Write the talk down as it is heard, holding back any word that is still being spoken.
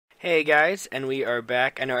Hey guys, and we are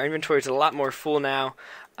back. I know our inventory is a lot more full now.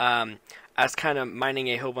 I was kind of mining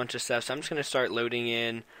a whole bunch of stuff, so I'm just going to start loading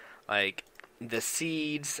in like the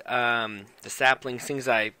seeds, the saplings, things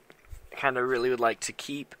I kind of really would like to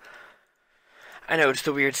keep. I know it's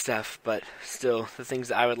the weird stuff, but still the things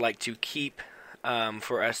that I would like to keep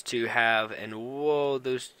for us to have. And whoa,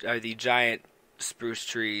 those are the giant spruce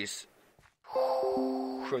trees.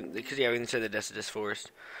 Because yeah, we can say the deciduous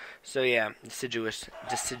forest. So yeah, deciduous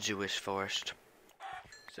forest.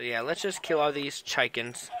 So yeah, let's just kill all these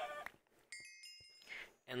chickens.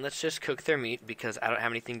 And let's just cook their meat because I don't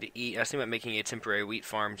have anything to eat. I was thinking about making a temporary wheat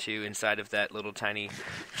farm too inside of that little tiny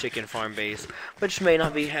chicken farm base, which may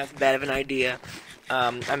not be half bad of an idea.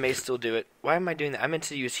 I may still do it. Why am I doing that? I meant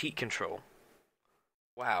to use heat control.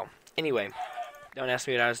 Wow. Anyway, don't ask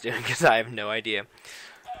me what I was doing because I have no idea.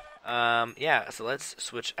 Yeah, so let's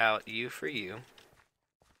switch out you for you.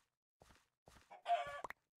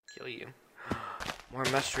 Kill you. More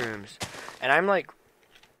mushrooms. And I moved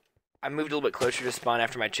a little bit closer to spawn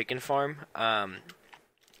after my chicken farm.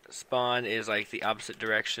 Spawn is like the opposite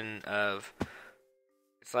direction of...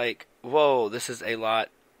 It's like, whoa, this is a lot.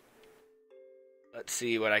 Let's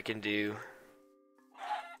see what I can do.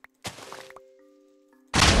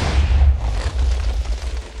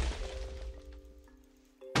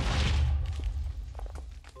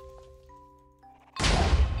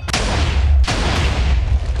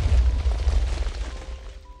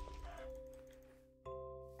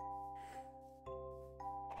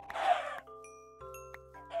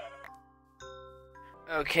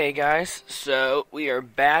 Okay guys, so we are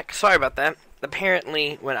back. Sorry about that.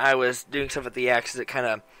 Apparently when I was doing stuff with the axes it kind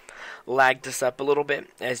of lagged us up a little bit,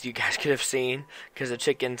 as you guys could have seen, because the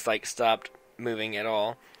chickens like stopped moving at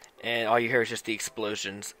all and all you hear is just the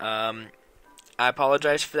explosions. I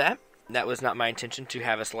apologize for that. That was not my intention to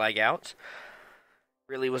have us lag out.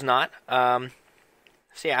 Really was not.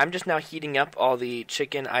 So yeah, I'm just now heating up all the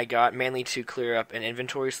chicken I got, mainly to clear up an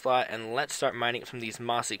inventory slot, and let's start mining some of these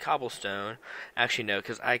mossy cobblestone. Actually, no,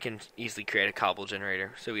 because I can easily create a cobble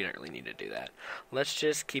generator, so we don't really need to do that. Let's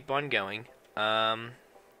just keep on going.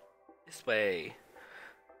 This way.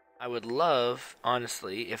 I would love,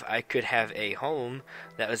 honestly, if I could have a home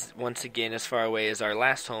that was, once again, as far away as our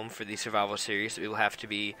last home for the survival series. We will have to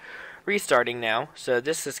be restarting now. So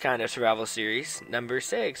this is kind of survival series number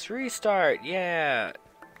 6. Restart, yeah.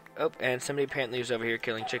 Oh, and somebody apparently was over here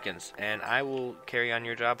killing chickens, and I will carry on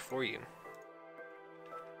your job for you.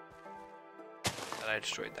 But I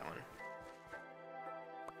destroyed that one.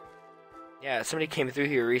 Yeah, somebody came through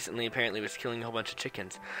here recently, apparently was killing a whole bunch of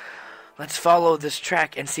chickens. Let's follow this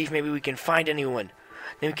track and see if maybe we can find anyone.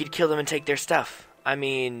 Then we could kill them and take their stuff. I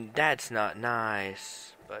mean, that's not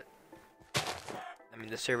nice, but... I mean,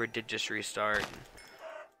 the server did just restart. It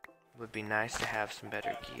would be nice to have some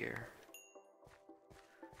better gear.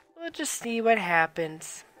 We'll just see what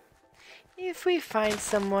happens. If we find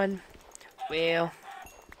someone, well...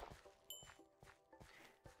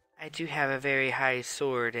 I do have a very high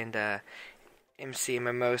sword and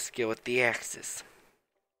MCMMO skill with the axes.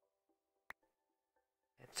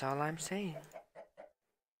 That's all I'm saying.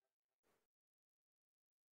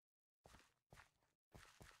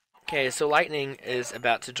 Okay, so Lightning is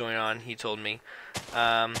about to join on, he told me.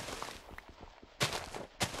 I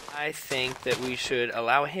think that we should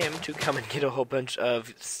allow him to come and get a whole bunch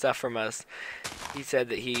of stuff from us. He said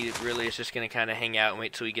that he really is just going to kind of hang out and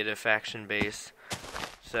wait till we get a faction base.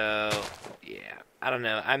 So, yeah, I don't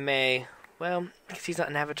know. I may, well, because he's not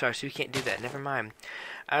an avatar, so he can't do that. Never mind.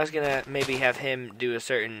 I was going to maybe have him do a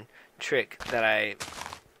certain trick that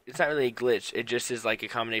it's not really a glitch. It just is like a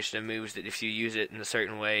combination of moves that if you use it in a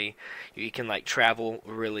certain way, you can like travel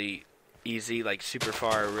really easy, like super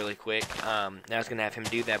far really quick. I was going to have him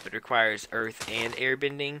do that, but it requires earth and air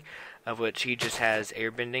bending, of which he just has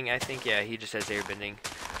air bending, I think. Yeah, he just has air bending.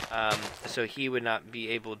 So he would not be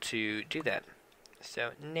able to do that.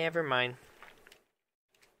 So, never mind.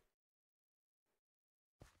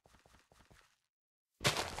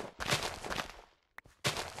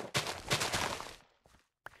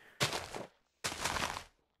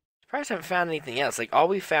 Surprised I haven't found anything else. Like, all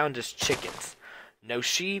we found is chickens. No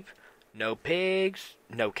sheep, no pigs,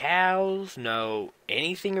 no cows, no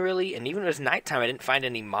anything really. And even when it was nighttime, I didn't find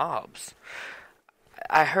any mobs.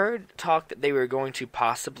 I heard talk that they were going to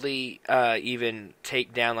possibly even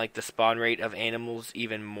take down like the spawn rate of animals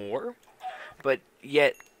even more. But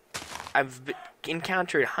yet, I've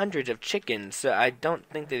encountered hundreds of chickens, so I don't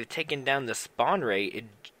think they've taken down the spawn rate.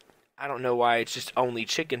 I don't know why it's just only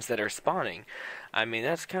chickens that are spawning. I mean,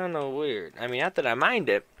 that's kind of weird. I mean, not that I mind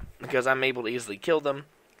it, because I'm able to easily kill them,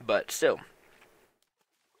 but still.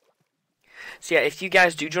 So yeah, if you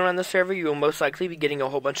guys do join on the server, you will most likely be getting a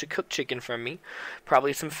whole bunch of cooked chicken from me.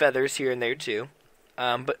 Probably some feathers here and there too.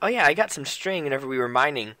 But oh yeah, I got some string whenever we were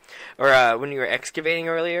mining, or when we were excavating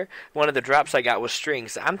earlier. One of the drops I got was string.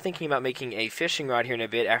 So I'm thinking about making a fishing rod here in a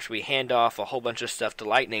bit after we hand off a whole bunch of stuff to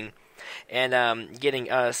Lightning, and getting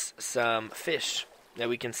us some fish that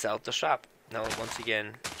we can sell at the shop. Now once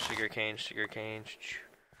again, sugar cane.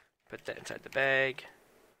 Put that inside the bag.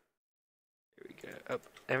 There we go. Oh,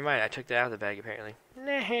 never mind. I took that out of the bag apparently.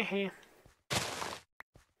 Let's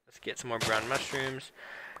get some more brown mushrooms.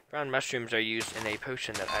 Brown mushrooms are used in a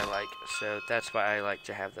potion that I like, so that's why I like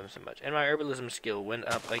to have them so much. And my herbalism skill went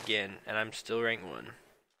up again, and I'm still rank 1.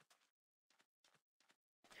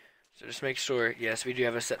 So just make sure, yes, we do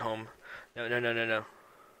have a set home. No.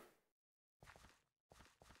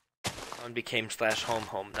 One became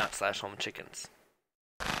 /home, not /home chickens.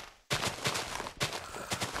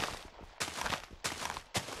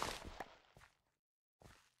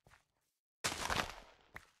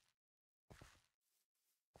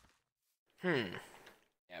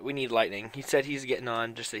 Yeah, we need Lightning. He said he's getting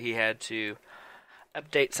on, just that he had to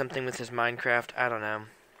update something with his Minecraft. I don't know.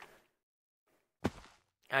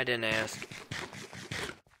 I didn't ask.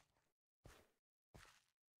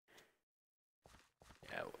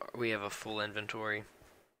 Yeah, we have a full inventory.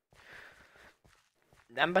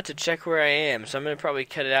 I'm about to check where I am, so I'm going to probably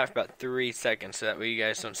cut it out for about 3 seconds so that way you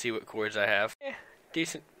guys don't see what cords I have.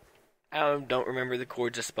 Decent. I don't remember the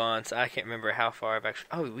cords of spawn, so I can't remember how far I've actually...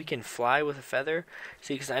 Oh, we can fly with a feather?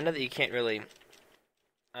 See, because I know that you can't really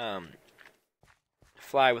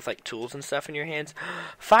fly with, like, tools and stuff in your hands.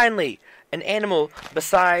 Finally! An animal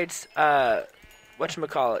besides,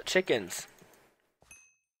 whatchamacallit, chickens.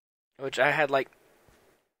 Which I had, like,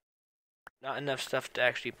 not enough stuff to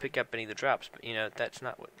actually pick up any of the drops, but, you know, that's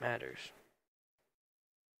not what matters.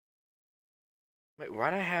 Wait, why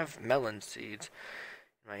do I have melon seeds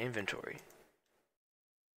in my inventory?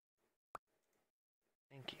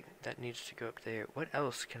 Thank you. That needs to go up there. What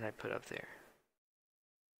else can I put up there?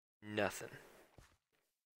 Nothing.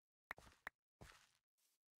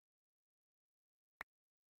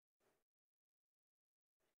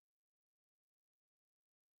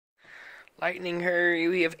 Lightning, hurry!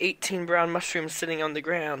 We have 18 brown mushrooms sitting on the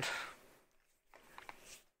ground.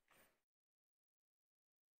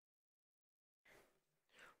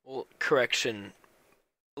 Well, correction.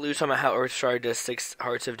 Lose talking about how Earth Shard does 6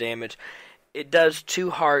 hearts of damage. It does 2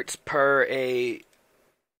 hearts per a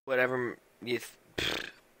whatever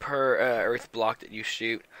per Earth block that you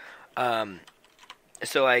shoot.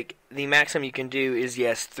 So like the maximum you can do is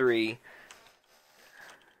 3.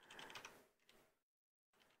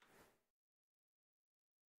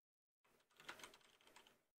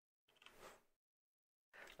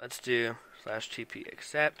 Let's do /TP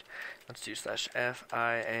accept. Let's do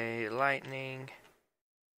 /FIA lightning.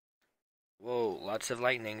 Whoa, lots of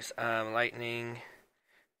lightnings. Lightning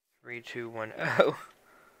 3210.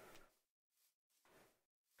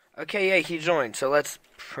 Okay, yeah, he joined. So let's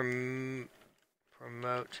promote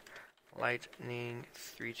lightning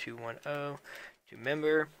 3210 to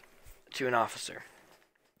member to an officer.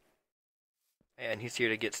 And he's here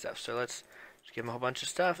to get stuff. So let's just give him a whole bunch of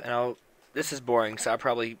stuff, and this is boring, so I'll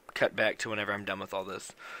probably cut back to whenever I'm done with all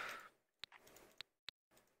this.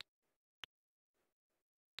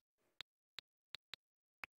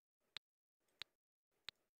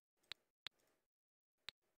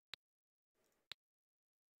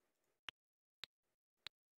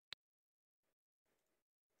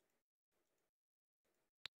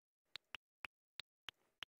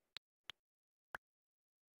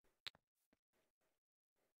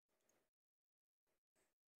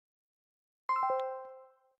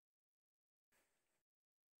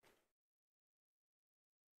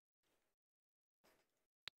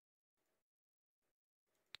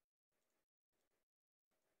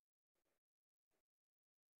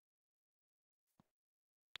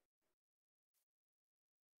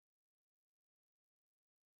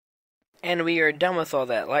 And we are done with all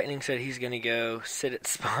that. Lightning said he's going to go sit at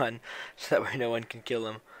spawn so that way no one can kill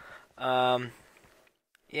him.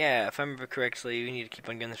 Yeah, if I remember correctly, we need to keep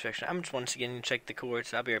on going this direction. I'm just once again going to check the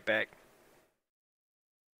coordinates. I'll be right back.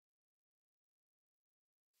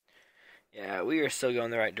 Yeah, we are still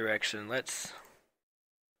going the right direction. Let's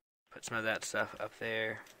put some of that stuff up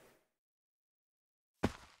there.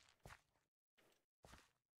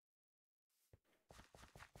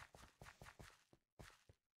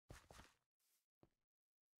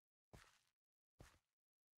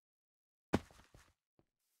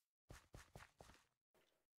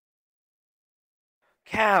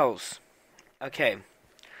 Cows! Okay,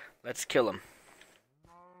 let's kill them.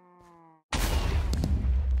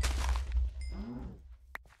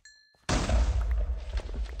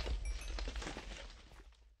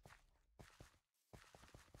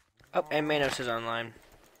 Oh, and Manos is online.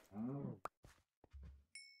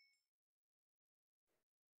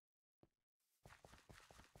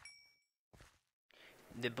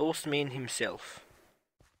 The bossman himself.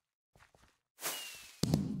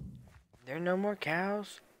 There are no more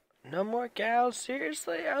cows? No more cows?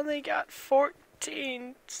 Seriously? I only got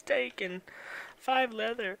 14 steak and 5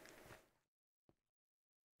 leather.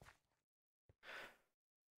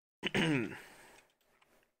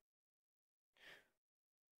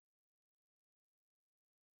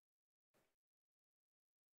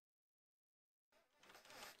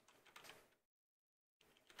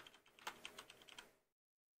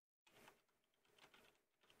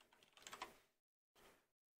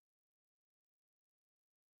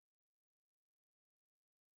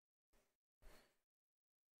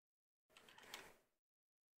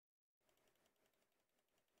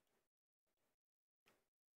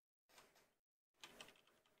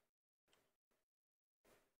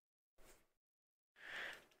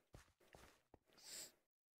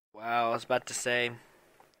 Wow, I was about to say,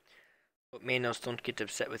 but Manos, don't get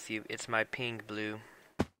upset with you. It's my ping blue.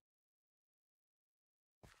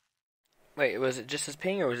 Wait, was it just his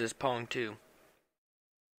ping or was his pong too?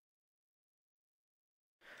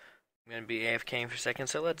 I'm gonna be AFKing for a second,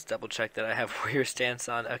 so let's double check that I have warrior stance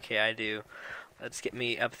on. Okay, I do. Let's get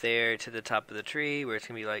me up there to the top of the tree where it's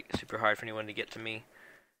gonna be like super hard for anyone to get to me.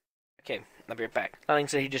 Okay, I'll be right back. Lightning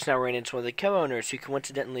said he just now ran into one of the co-owners who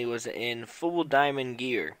coincidentally was in full diamond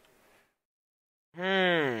gear.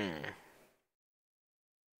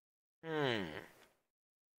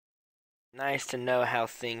 Nice to know how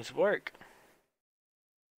things work.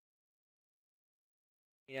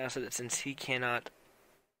 He now said that since he cannot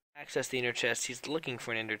access the inner chest, he's looking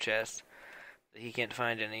for an inner chest, but he can't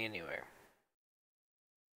find any anywhere.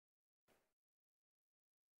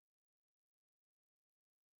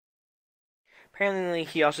 Apparently,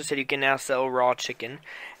 he also said you can now sell raw chicken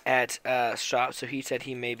at shops, so he said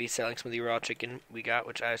he may be selling some of the raw chicken we got,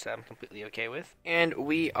 which I'm completely okay with. And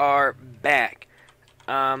we are back.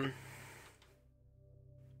 There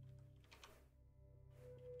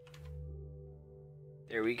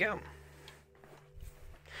we go.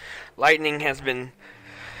 Lightning has been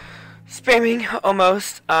spamming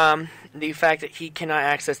almost the fact that he cannot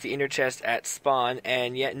access the inner chest at spawn,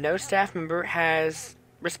 and yet no staff member has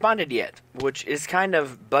responded yet, which is kind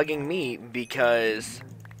of bugging me because,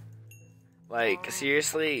 like,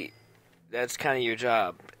 seriously, that's kind of your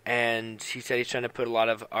job. And he said he's trying to put a lot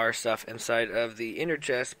of our stuff inside of the inner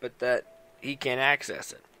chest, but that he can't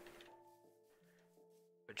access it.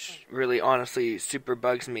 Which really, honestly, super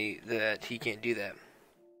bugs me that he can't do that.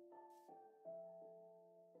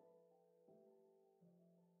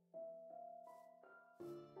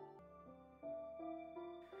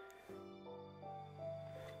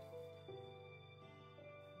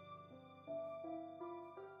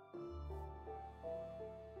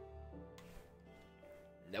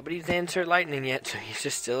 Nobody's answered Lightning yet, so he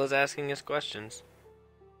just still is asking us questions.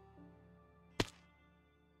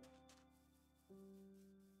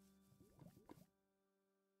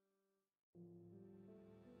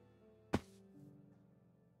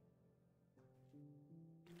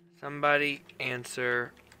 Somebody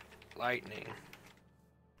answer Lightning.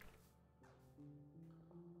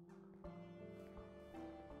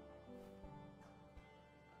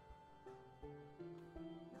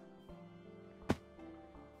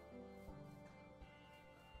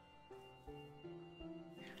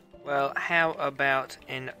 Well, how about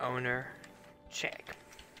an owner check?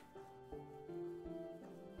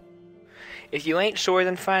 If you ain't sure,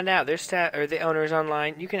 then find out. There's the owner's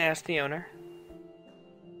online. You can ask the owner.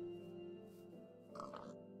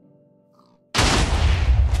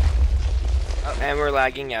 Oh, and we're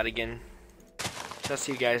lagging out again. So I'll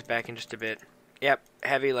see you guys back in just a bit. Yep,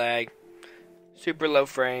 heavy lag. Super low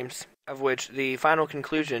frames. Of which the final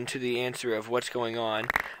conclusion to the answer of what's going on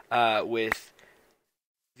with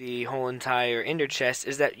the whole entire ender chest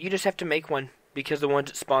is that you just have to make one because the ones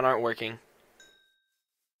that spawn aren't working.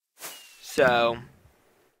 So,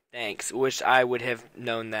 thanks. Wish I would have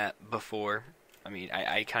known that before. I mean,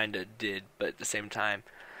 I kind of did, but at the same time,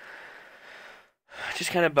 it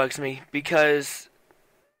just kind of bugs me because,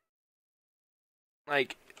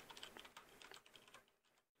 like,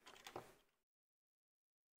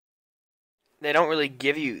 they don't really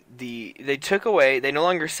give you they no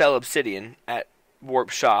longer sell obsidian at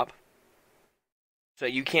Warp Shop. So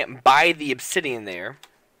you can't buy the obsidian there.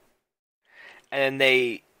 And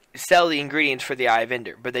they sell the ingredients for the Eye of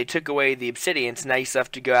Ender. But they took away the obsidian. It's nice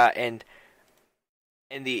enough to go out and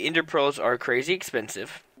the Ender Pearls are crazy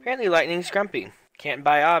expensive. Apparently Lightning's grumpy. Can't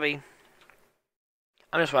buy Obby.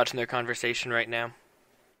 I'm just watching their conversation right now.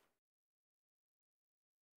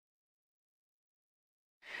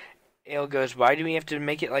 Ale goes, why do we have to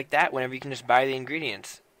make it like that whenever you can just buy the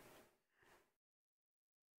ingredients?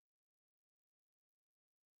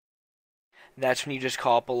 That's when you just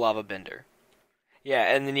call up a lava bender.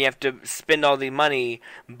 Yeah, and then you have to spend all the money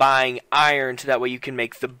buying iron so that way you can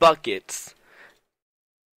make the buckets.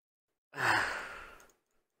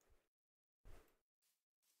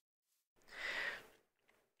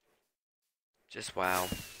 Just wow.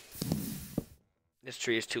 This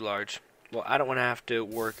tree is too large. Well, I don't want to have to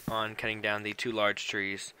work on cutting down the too large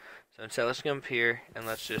trees. So instead, let's come up here and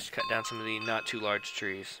let's just cut down some of the not too large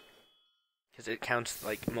trees. Because it counts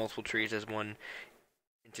like multiple trees as one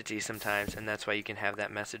entity sometimes, and that's why you can have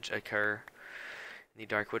that message occur in the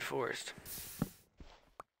Darkwood Forest.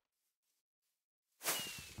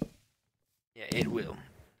 Yeah, it will.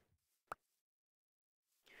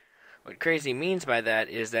 What crazy means by that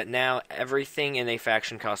is that now everything in a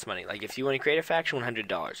faction costs money. Like if you want to create a faction,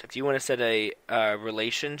 $100. If you want to set a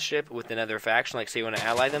relationship with another faction, like say you want to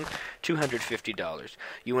ally them, $250.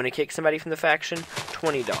 You want to kick somebody from the faction,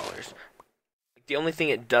 $20. The only thing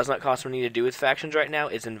it does not cost money to do with factions right now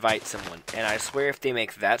is invite someone. And I swear if they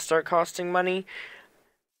make that start costing money,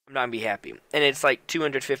 I'm not going to be happy. And it's like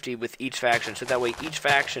 $250 with each faction. So that way each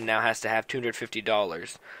faction now has to have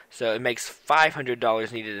 $250. So it makes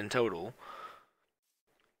 $500 needed in total.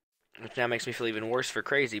 Which now makes me feel even worse for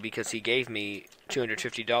Crazy because he gave me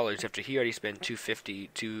 $250 after he already spent $250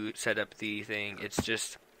 to set up the thing. It's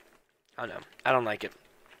just, I don't know. I don't like it.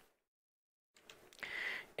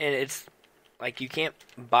 And it's like you can't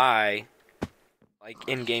buy like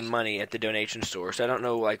in-game money at the donation store. So I don't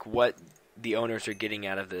know like what the owners are getting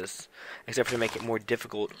out of this, except for to make it more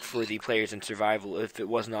difficult for the players in survival if it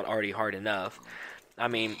was not already hard enough. I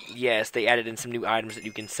mean, yes, they added in some new items that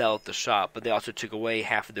you can sell at the shop, but they also took away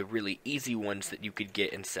half of the really easy ones that you could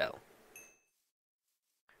get and sell.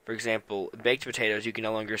 For example, baked potatoes, you can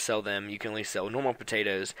no longer sell them. You can only sell normal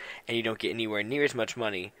potatoes, and you don't get anywhere near as much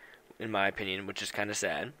money, in my opinion, which is kind of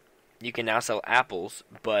sad. You can now sell apples,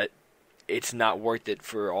 but it's not worth it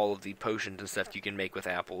for all of the potions and stuff you can make with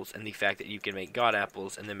apples, and the fact that you can make god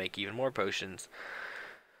apples and then make even more potions.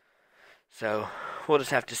 So, we'll just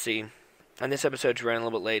have to see. And this episode's running a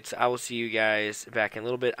little bit late, so I will see you guys back in a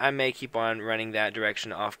little bit. I may keep on running that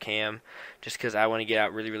direction off cam, just because I want to get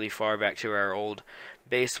out really, really far back to where our old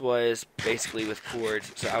base was, basically with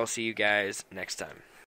cords. So I will see you guys next time.